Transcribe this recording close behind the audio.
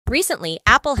Recently,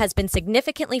 Apple has been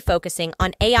significantly focusing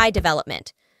on AI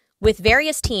development, with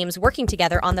various teams working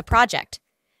together on the project.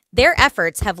 Their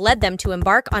efforts have led them to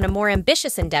embark on a more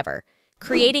ambitious endeavor,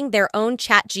 creating their own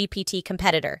ChatGPT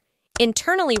competitor,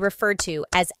 internally referred to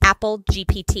as Apple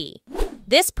GPT.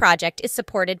 This project is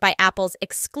supported by Apple's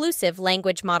exclusive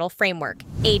language model framework,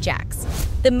 Ajax.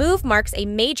 The move marks a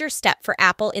major step for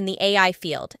Apple in the AI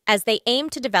field, as they aim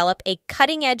to develop a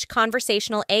cutting-edge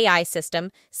conversational AI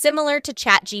system similar to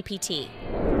ChatGPT.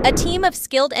 A team of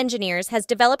skilled engineers has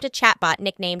developed a chatbot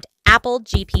nicknamed Apple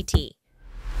GPT.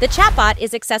 The chatbot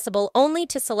is accessible only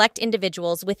to select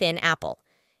individuals within Apple.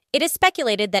 It is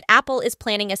speculated that Apple is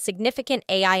planning a significant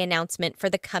AI announcement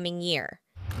for the coming year.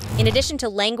 In addition to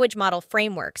language model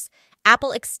frameworks,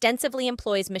 Apple extensively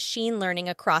employs machine learning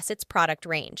across its product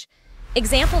range.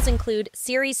 Examples include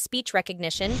Siri's speech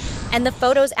recognition and the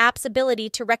Photos app's ability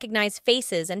to recognize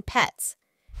faces and pets.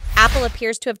 Apple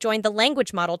appears to have joined the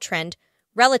language model trend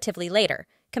relatively later,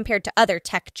 compared to other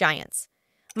tech giants.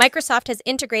 Microsoft has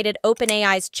integrated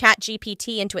OpenAI's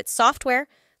ChatGPT into its software,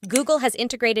 Google has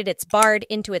integrated its Bard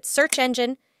into its search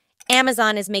engine,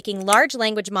 Amazon is making large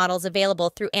language models available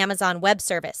through Amazon Web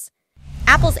Service.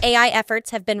 Apple's AI efforts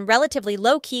have been relatively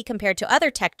low-key compared to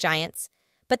other tech giants,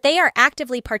 but they are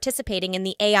actively participating in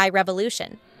the AI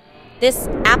revolution. This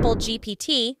Apple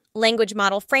GPT language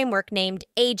model framework named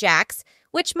Ajax,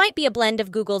 which might be a blend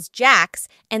of Google's JAX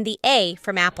and the A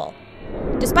from Apple.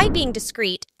 Despite being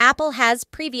discreet, Apple has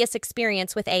previous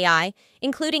experience with AI,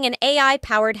 including an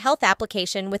AI-powered health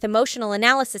application with emotional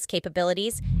analysis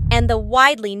capabilities and the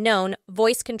widely known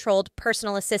voice-controlled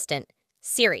personal assistant,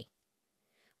 Siri.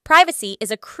 Privacy is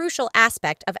a crucial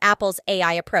aspect of Apple's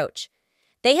AI approach.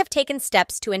 They have taken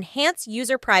steps to enhance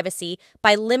user privacy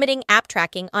by limiting app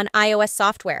tracking on iOS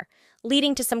software,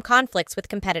 leading to some conflicts with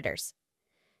competitors.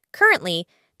 Currently,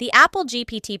 the Apple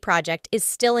GPT project is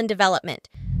still in development,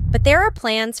 but there are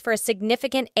plans for a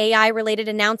significant AI-related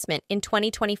announcement in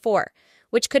 2024,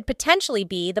 which could potentially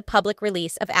be the public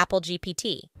release of Apple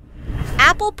GPT.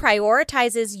 Apple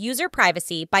prioritizes user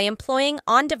privacy by employing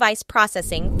on-device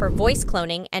processing for voice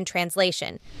cloning and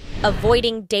translation,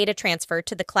 avoiding data transfer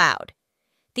to the cloud.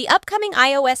 The upcoming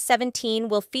iOS 17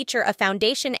 will feature a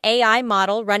foundation AI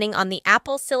model running on the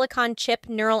Apple Silicon chip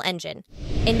neural engine,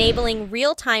 enabling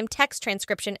real-time text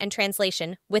transcription and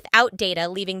translation without data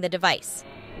leaving the device.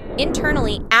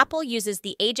 Internally, Apple uses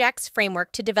the Ajax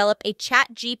framework to develop a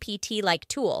ChatGPT-like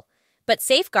tool, but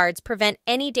safeguards prevent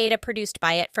any data produced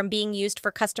by it from being used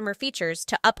for customer features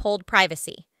to uphold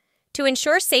privacy. To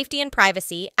ensure safety and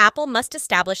privacy, Apple must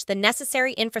establish the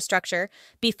necessary infrastructure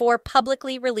before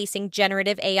publicly releasing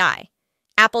generative AI.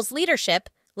 Apple's leadership,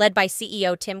 led by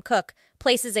CEO Tim Cook,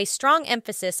 places a strong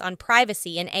emphasis on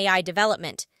privacy in AI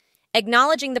development,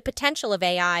 acknowledging the potential of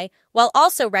AI while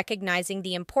also recognizing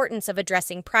the importance of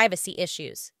addressing privacy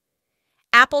issues.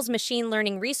 Apple's machine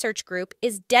learning research group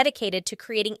is dedicated to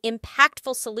creating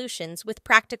impactful solutions with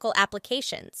practical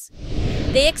applications.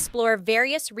 They explore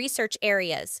various research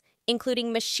areas,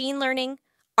 including machine learning,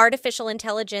 artificial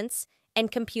intelligence,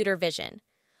 and computer vision,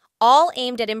 all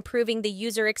aimed at improving the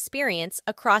user experience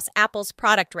across Apple's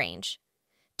product range.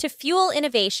 To fuel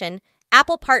innovation,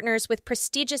 Apple partners with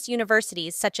prestigious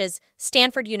universities such as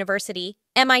Stanford University,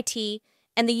 MIT,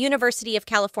 and the University of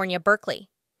California, Berkeley.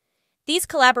 These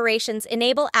collaborations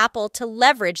enable Apple to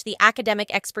leverage the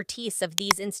academic expertise of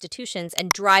these institutions and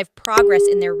drive progress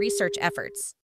in their research efforts.